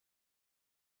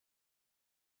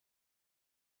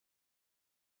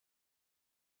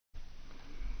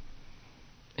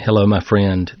Hello, my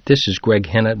friend. This is Greg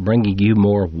Hennett bringing you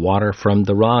more Water from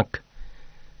the Rock.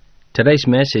 Today's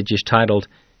message is titled,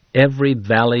 Every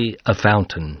Valley a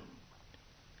Fountain.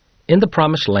 In the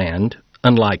Promised Land,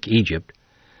 unlike Egypt,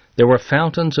 there were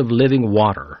fountains of living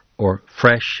water, or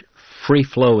fresh,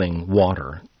 free-flowing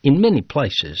water, in many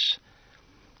places.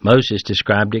 Moses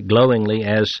described it glowingly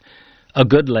as a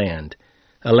good land,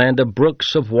 a land of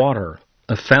brooks of water,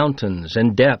 of fountains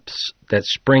and depths that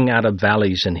spring out of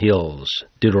valleys and hills,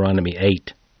 Deuteronomy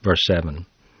 8, verse 7.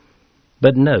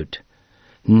 But note,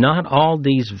 not all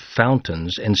these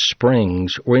fountains and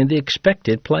springs were in the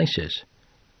expected places.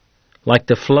 Like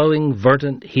the flowing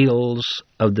verdant hills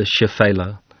of the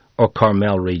Shephelah or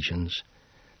Carmel regions,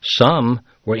 some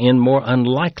were in more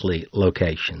unlikely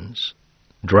locations,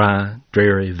 dry,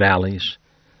 dreary valleys,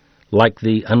 like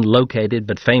the unlocated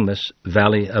but famous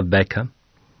Valley of Baca,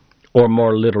 or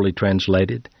more literally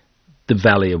translated, the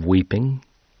Valley of Weeping.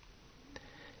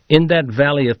 In that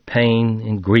valley of pain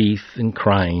and grief and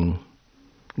crying,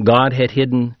 God had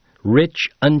hidden rich,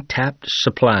 untapped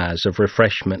supplies of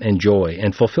refreshment and joy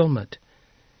and fulfillment.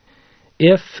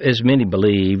 If, as many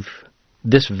believe,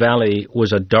 this valley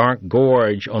was a dark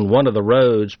gorge on one of the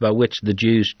roads by which the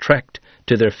Jews trekked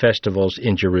to their festivals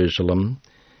in Jerusalem,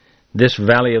 this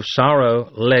valley of sorrow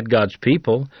led God's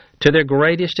people to their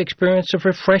greatest experience of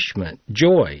refreshment,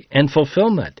 joy, and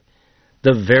fulfillment,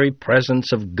 the very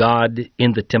presence of God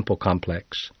in the temple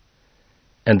complex.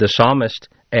 And the psalmist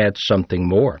adds something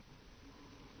more.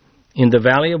 In the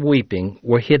Valley of Weeping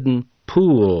were hidden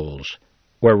pools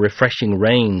where refreshing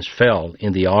rains fell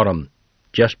in the autumn,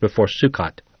 just before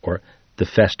Sukkot, or the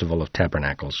Festival of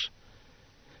Tabernacles.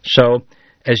 So,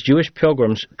 as Jewish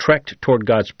pilgrims trekked toward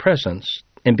God's presence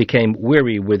and became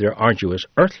weary with their arduous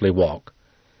earthly walk,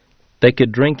 they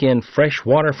could drink in fresh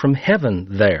water from heaven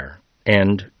there,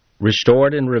 and,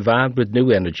 restored and revived with new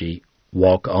energy,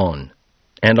 walk on,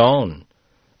 and on,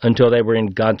 until they were in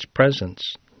God's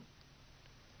presence.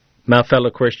 My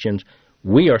fellow Christians,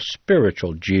 we are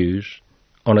spiritual Jews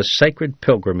on a sacred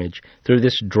pilgrimage through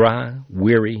this dry,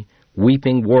 weary,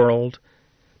 weeping world,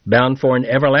 bound for an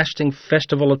everlasting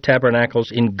festival of tabernacles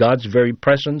in God's very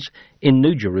presence in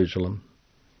New Jerusalem.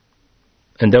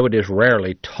 And though it is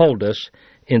rarely told us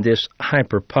in this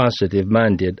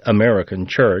hyper-positive-minded American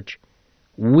church,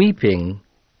 weeping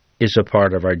is a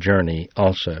part of our journey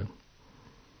also.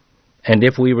 And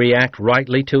if we react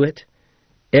rightly to it,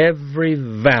 every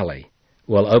valley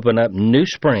will open up new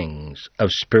springs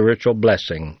of spiritual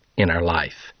blessing in our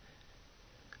life.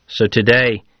 So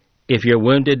today, if you're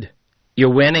wounded, you're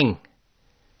winning.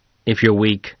 If you're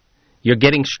weak, you're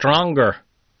getting stronger.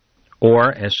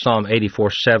 Or, as Psalm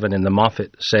 84:7 in the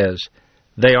Moffat says,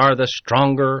 they are the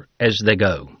stronger as they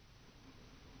go.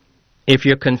 If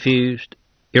you're confused,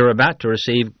 you're about to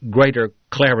receive greater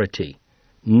clarity,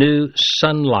 new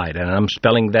sunlight, and I'm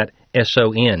spelling that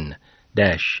SON-LIGHT.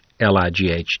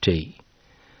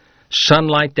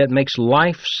 Sunlight that makes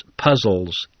life's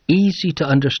puzzles easy to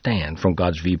understand from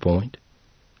God's viewpoint.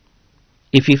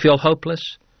 If you feel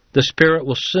hopeless, the Spirit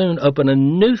will soon open a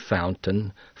new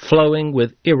fountain flowing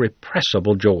with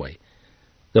irrepressible joy,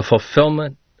 the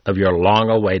fulfillment of your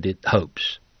long-awaited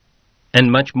hopes,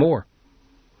 and much more.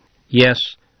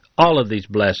 Yes, all of these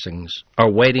blessings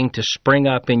are waiting to spring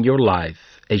up in your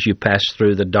life as you pass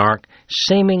through the dark,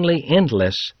 seemingly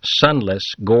endless, sunless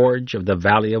gorge of the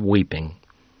Valley of Weeping.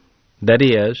 That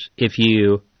is, if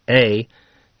you, A,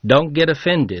 don't get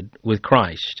offended with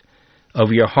Christ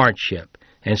over your hardship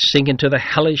and sink into the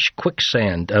hellish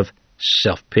quicksand of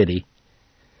self-pity,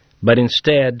 but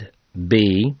instead,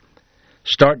 B,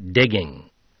 start digging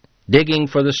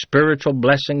for the spiritual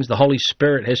blessings the Holy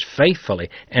Spirit has faithfully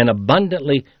and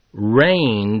abundantly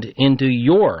rained into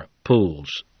your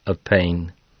pools of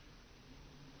pain.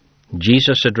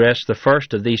 Jesus addressed the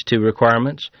first of these two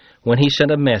requirements when he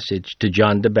sent a message to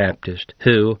John the Baptist,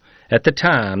 who, at the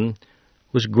time,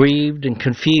 was grieved and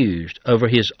confused over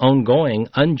his ongoing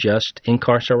unjust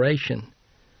incarceration.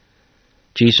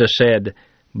 Jesus said,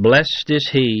 "Blessed is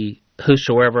he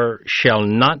whosoever shall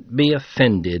not be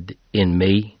offended in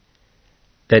me,"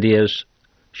 that is,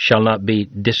 shall not be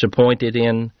disappointed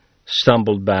in,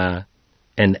 stumbled by,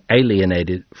 and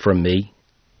alienated from me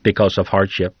because of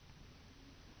hardship.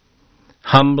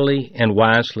 Humbly and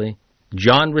wisely,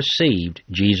 John received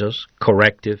Jesus'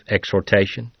 corrective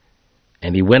exhortation,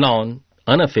 and he went on,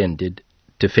 unoffended,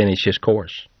 to finish his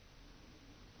course.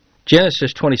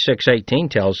 Genesis 26:18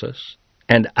 tells us,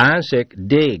 "And Isaac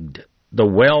digged the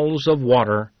wells of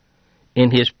water in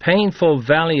his painful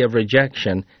valley of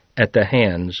rejection at the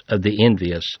hands of the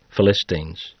envious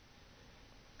Philistines."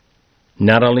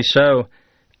 Not only so,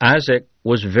 Isaac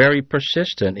was very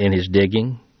persistent in his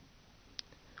digging,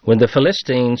 When the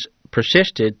Philistines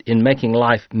persisted in making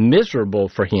life miserable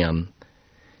for him,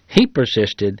 he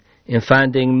persisted in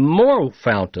finding more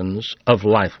fountains of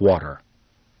life water,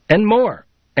 and more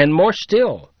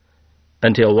still,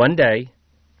 until one day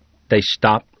they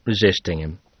stopped resisting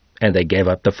him and they gave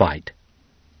up the fight.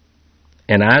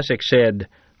 And Isaac said,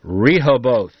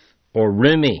 Rehoboth, or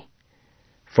Rumi,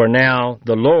 for now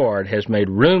the Lord has made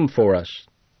room for us,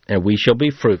 and we shall be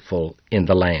fruitful in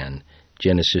the land.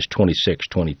 Genesis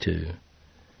 26:22.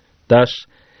 Thus,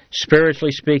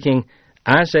 spiritually speaking,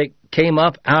 Isaac came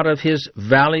up out of his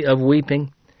valley of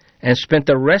weeping and spent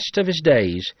the rest of his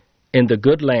days in the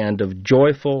good land of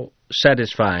joyful,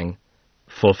 satisfying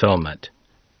fulfillment.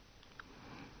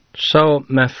 So,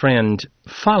 my friend,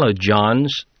 follow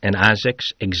John's and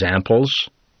Isaac's examples,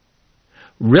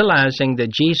 realizing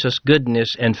that Jesus'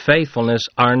 goodness and faithfulness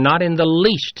are not in the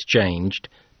least changed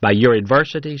by your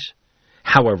adversities,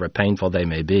 however painful they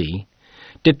may be.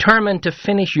 Determined to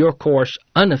finish your course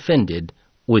unoffended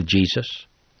with Jesus.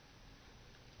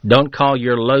 Don't call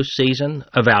your low season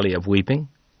a valley of weeping.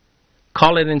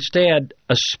 Call it instead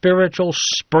a spiritual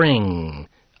spring,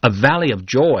 a valley of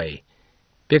joy,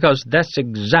 because that's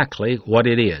exactly what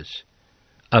it is,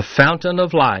 a fountain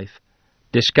of life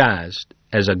disguised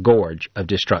as a gorge of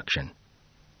destruction.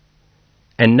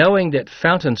 And knowing that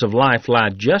fountains of life lie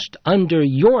just under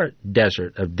your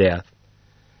desert of death,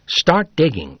 start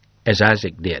digging as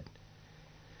Isaac did.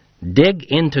 Dig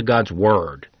into God's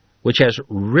Word, which has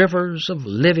rivers of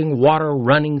living water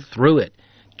running through it,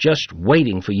 just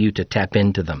waiting for you to tap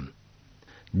into them.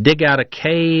 Dig out a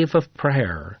cave of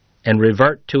prayer and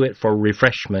revert to it for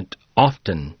refreshment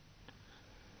often.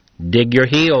 Dig your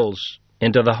heels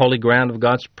into the holy ground of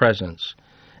God's presence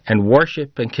and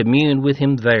worship and commune with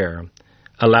Him there,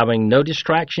 allowing no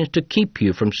distractions to keep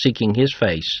you from seeking His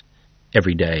face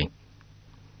every day.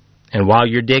 And while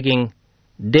you're digging,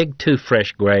 dig 2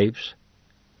 fresh graves,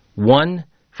 one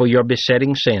for your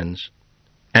besetting sins,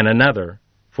 and another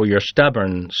for your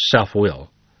stubborn self-will.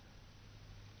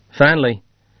 Finally,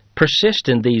 persist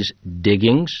in these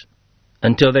diggings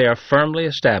until they are firmly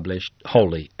established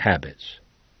holy habits.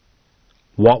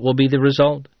 What will be the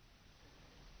result?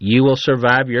 You will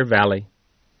survive your valley.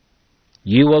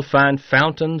 You will find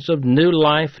fountains of new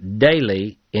life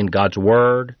daily in God's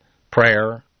Word,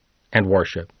 prayer, and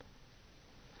worship.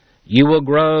 You will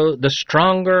grow the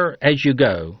stronger as you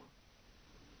go,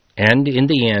 and in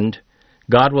the end,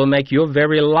 God will make your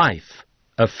very life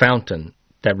a fountain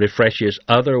that refreshes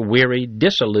other weary,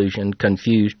 disillusioned,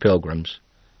 confused pilgrims.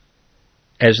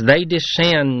 As they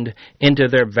descend into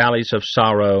their valleys of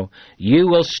sorrow, you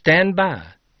will stand by,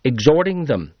 exhorting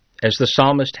them, as the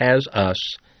psalmist has us.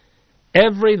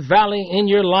 Every valley in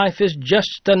your life is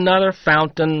just another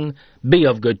fountain. Be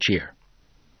of good cheer.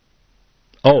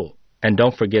 Oh, and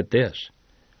don't forget this.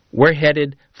 We're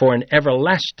headed for an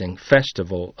everlasting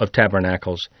festival of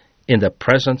tabernacles in the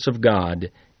presence of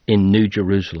God in New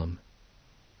Jerusalem.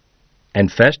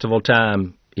 And festival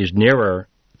time is nearer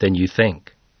than you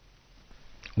think.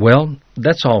 Well,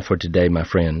 that's all for today, my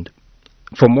friend.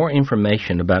 For more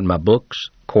information about my books,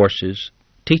 courses,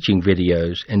 teaching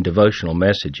videos, and devotional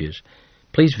messages,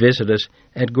 please visit us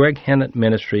at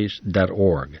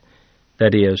greghinnantministries.org.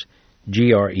 That is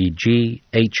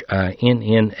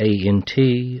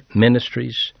GregHinnant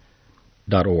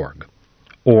Ministries.org,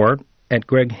 or at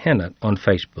Greg Hinnant on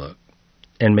Facebook.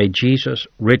 And may Jesus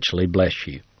richly bless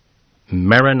you.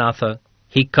 Maranatha,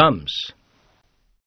 He comes.